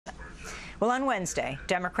Well, on Wednesday,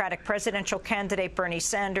 Democratic presidential candidate Bernie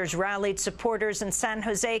Sanders rallied supporters in San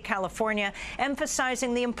Jose, California,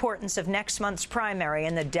 emphasizing the importance of next month's primary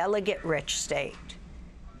in the delegate-rich state.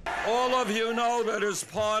 All of you know that as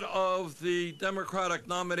part of the Democratic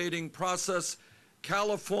nominating process,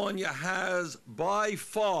 California has by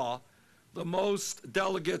far the most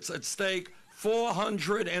delegates at stake,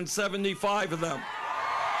 475 of them.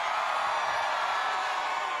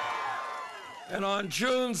 And on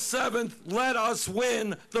June 7th, let us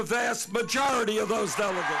win the vast majority of those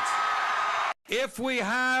delegates. If we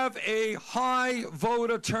have a high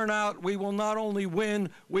voter turnout, we will not only win,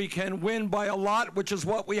 we can win by a lot, which is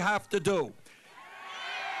what we have to do.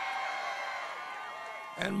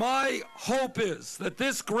 And my hope is that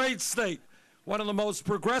this great state, one of the most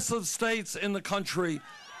progressive states in the country,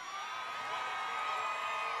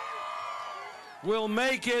 will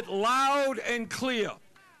make it loud and clear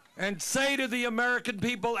and say to the American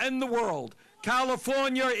people and the world,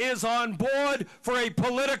 California is on board for a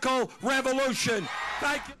political revolution.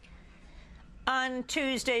 Thank you. On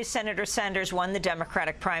Tuesday, Senator Sanders won the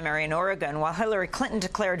Democratic primary in Oregon, while Hillary Clinton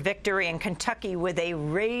declared victory in Kentucky with a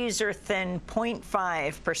razor-thin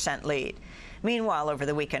 0.5% lead. Meanwhile, over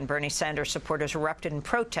the weekend, Bernie Sanders supporters erupted in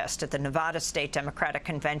protest at the Nevada State Democratic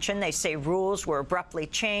Convention. They say rules were abruptly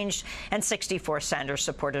changed, and 64 Sanders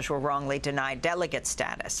supporters were wrongly denied delegate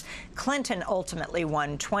status. Clinton ultimately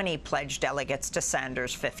won 20 pledged delegates to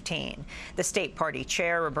Sanders' 15. The state party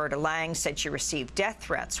chair, Roberta Lang, said she received death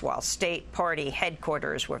threats while state party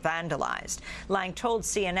headquarters were vandalized. Lang told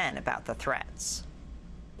CNN about the threats.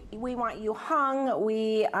 We want you hung.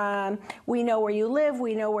 We know where you live.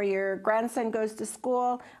 We know where your grandson goes to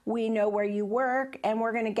school. We know where you work, and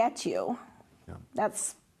we're going to get you. Yeah.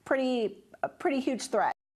 That's a pretty huge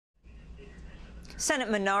threat.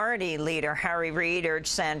 Senate Minority Leader Harry Reid urged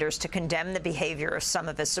Sanders to condemn the behavior of some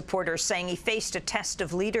of his supporters, saying he faced a test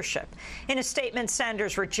of leadership. In a statement,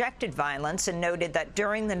 Sanders rejected violence and noted that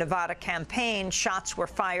during the Nevada campaign, shots were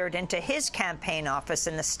fired into his campaign office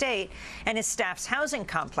in the state, and his staff's housing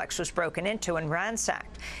complex was broken into and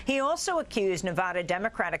ransacked. He also accused Nevada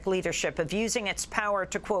Democratic leadership of using its power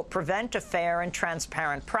to, quote, prevent a fair and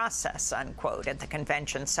transparent process, unquote, at the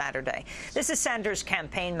convention Saturday. This is Sanders'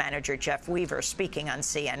 campaign manager, Jeff Weaver, speaking on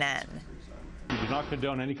CNN. We do not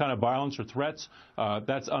condone any kind of violence or threats.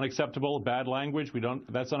 That's unacceptable. Bad language.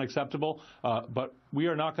 That's unacceptable. But we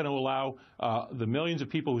are not going to allow the millions of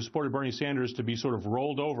people who supported Bernie Sanders to be sort of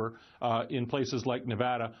rolled over in places like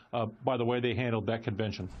Nevada by the way they handled that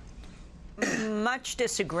convention. Much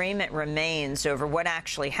disagreement remains over what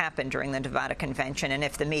actually happened during the Nevada convention and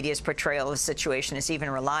if the media's portrayal of the situation is even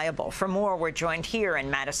reliable. For more, we're joined here in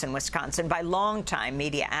Madison, Wisconsin, by longtime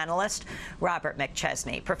media analyst Robert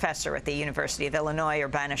McChesney, professor at the University of Illinois,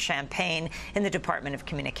 Urbana-Champaign in the Department of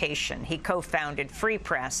Communication. He co-founded Free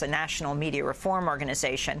Press, a national media reform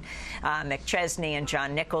organization. McChesney and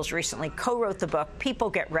John Nichols recently co-wrote the book People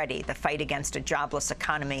Get Ready, The Fight Against a Jobless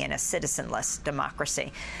Economy and a Citizenless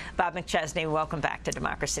Democracy. Bob McChesney, welcome back to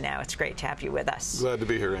Democracy Now! It's great to have you with us. Glad to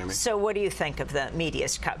be here, Amy. So what do you think of the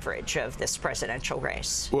media's coverage of this presidential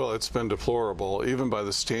race? Well, it's been deplorable, even by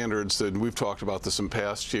the standards that we've talked about this in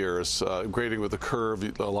past years, grading with a curve,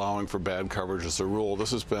 allowing for bad coverage as a rule.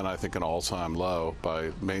 This has been, I think, an all-time low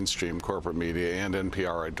by mainstream corporate media, and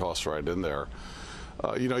NPR I'd toss right in there.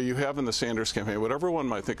 You know, you have in the Sanders campaign, whatever one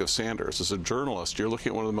might think of Sanders, as a journalist, you're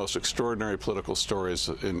looking at one of the most extraordinary political stories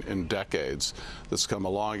in decades that's come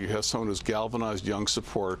along. You have someone who's galvanized young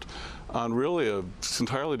support on really an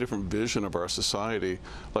entirely different vision of our society,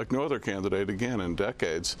 like no other candidate, again, in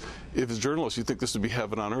decades. If as a journalist you think this would be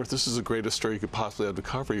heaven on earth, this is the greatest story you could possibly have to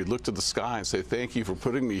cover. You'd look to the sky and say, thank you for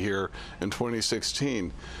putting me here in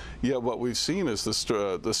 2016. Yet what we've seen is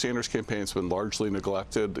the Sanders campaign's been largely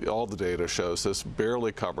neglected. All the data shows this,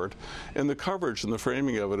 barely covered. And the coverage and the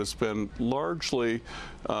framing of it has been largely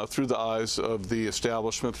through the eyes of the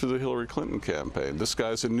establishment, through the Hillary Clinton campaign. This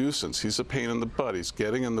guy's a nuisance. He's a pain in the butt. He's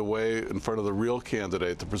getting in the way in front of the real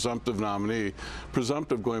candidate, the presumptive nominee,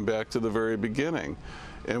 presumptive going back to the very beginning.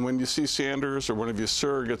 And when you see Sanders or one of your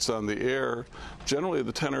surrogates on the air, generally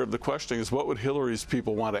the tenor of the questioning is, what would Hillary's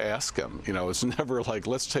people want to ask him? You know, it's never like,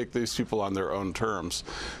 let's take these people on their own terms.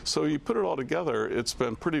 So you put it all together, it's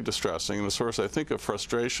been pretty distressing and a source, I think, of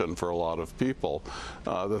frustration for a lot of people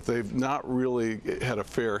that they've not really had a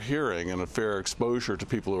fair hearing and a fair exposure to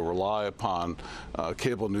people who rely upon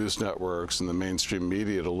cable news networks and the mainstream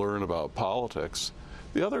media to learn about politics.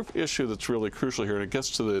 The other issue that's really crucial here, and it gets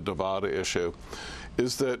to the Nevada issue,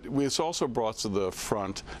 is that it's also brought to the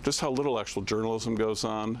front just how little actual journalism goes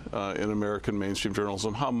on in American mainstream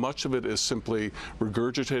journalism, how much of it is simply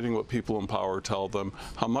regurgitating what people in power tell them,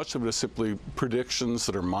 how much of it is simply predictions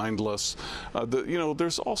that are mindless.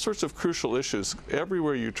 There's all sorts of crucial issues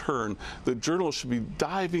everywhere you turn that journalists should be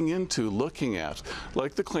diving into, looking at,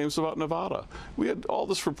 like the claims about Nevada. We had all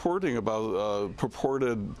this reporting about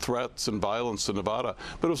purported threats and violence in Nevada,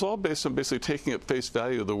 but it was all based on basically taking at face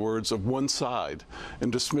value the words of one side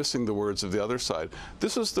and dismissing the words of the other side.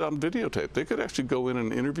 This is on videotape. They could actually go in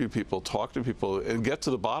and interview people, talk to people, and get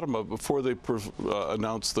to the bottom of it before they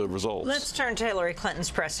announce the results. Let's turn to Hillary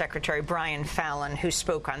Clinton's press secretary, Brian Fallon, who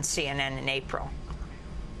spoke on CNN in April.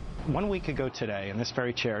 1 week ago today, in this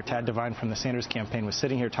very chair, Tad Devine from the Sanders campaign was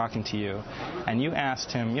sitting here talking to you, and you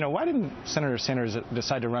asked him, why didn't Senator Sanders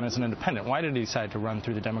decide to run as an independent? Why did he decide to run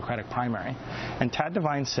through the Democratic primary? And Tad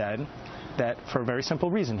Devine said that for a very simple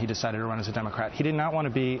reason he decided to run as a Democrat. He did not want to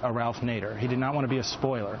be a Ralph Nader. He did not want to be a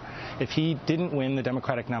spoiler. If he didn't win the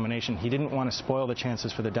Democratic nomination, he didn't want to spoil the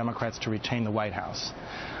chances for the Democrats to retain the White House.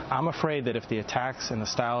 I'm afraid that if the attacks and the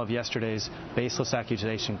style of yesterday's baseless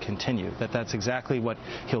accusation continue, that's exactly what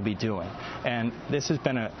he'll be doing. And this has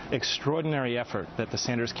been an extraordinary effort that the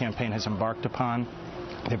Sanders campaign has embarked upon.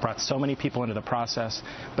 They brought so many people into the process.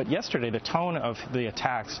 But yesterday, the tone of the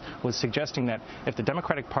attacks was suggesting that if the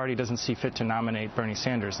Democratic Party doesn't see fit to nominate Bernie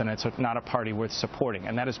Sanders, then it's not a party worth supporting.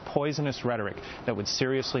 And that is poisonous rhetoric that would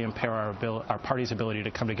seriously impair our party's ability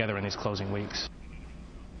to come together in these closing weeks.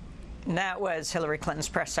 That was Hillary Clinton's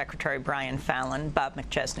press secretary, Brian Fallon. Bob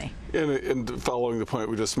McChesney. And following the point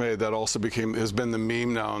we just made, that also has been the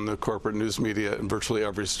meme now in the corporate news media in virtually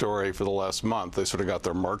every story for the last month. They sort of got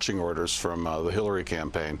their marching orders from the Hillary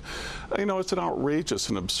campaign. It's an outrageous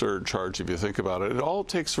and absurd charge if you think about it. All it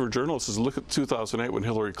takes for journalists is look at 2008 when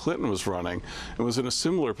Hillary Clinton was running and was in a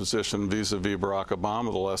similar position vis-a-vis Barack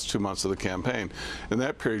Obama the last 2 months of the campaign. In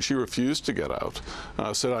that period, she refused to get out,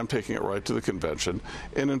 said, I'm taking it right to the convention.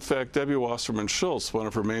 And in fact, Debbie Wasserman Schultz, one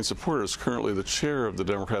of her main supporters, currently the chair of the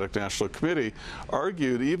Democratic National Committee,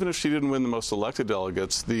 argued even if she didn't win the most elected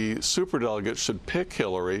delegates, the superdelegates should pick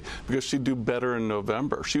Hillary because she'd do better in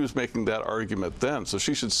November. She was making that argument then, so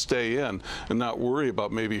she should stay in and not worry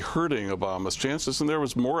about maybe hurting Obama's chances. And there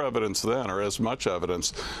was more evidence then, or as much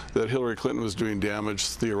evidence, that Hillary Clinton was doing damage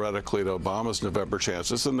theoretically to Obama's November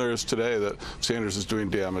chances, and there is today that Sanders is doing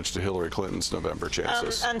damage to Hillary Clinton's November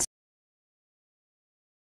chances.